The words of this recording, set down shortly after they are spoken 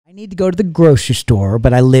I need to go to the grocery store,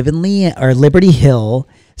 but I live in Liberty Hill.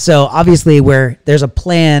 So obviously where there's a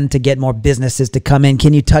plan to get more businesses to come in.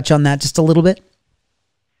 Can you touch on that just a little bit?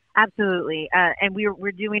 Absolutely. And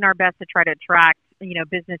we're doing our best to try to attract,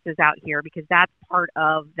 businesses out here because that's part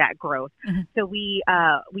of that growth. So we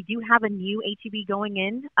do have a new HEB going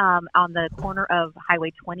in on the corner of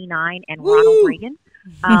Highway 29 and Ronald Reagan.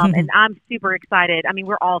 And I'm super excited. I mean,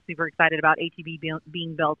 we're all super excited about HEB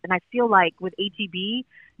being built. And I feel like with HEB,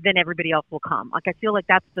 then everybody else will come. Like, I feel like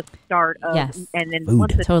that's the start of, and then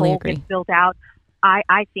once the toll gets built out,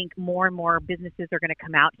 I think more and more businesses are going to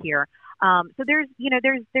come out here. So there's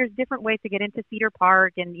different ways to get into Cedar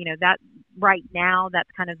Park, and that right now that's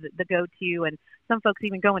kind of the go-to, and some folks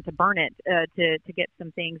even go into Burnett to get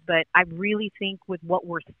some things. But I really think with what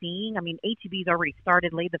we're seeing, I mean, HEB's already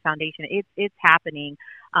started, laid the foundation. It's happening.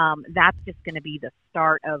 That's just going to be the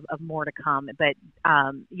start of more to come. But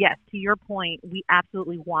yes, to your point, we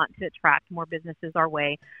absolutely want to attract more businesses our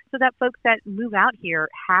way so that folks that move out here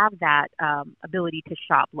have that ability to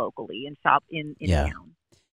shop locally and shop in town.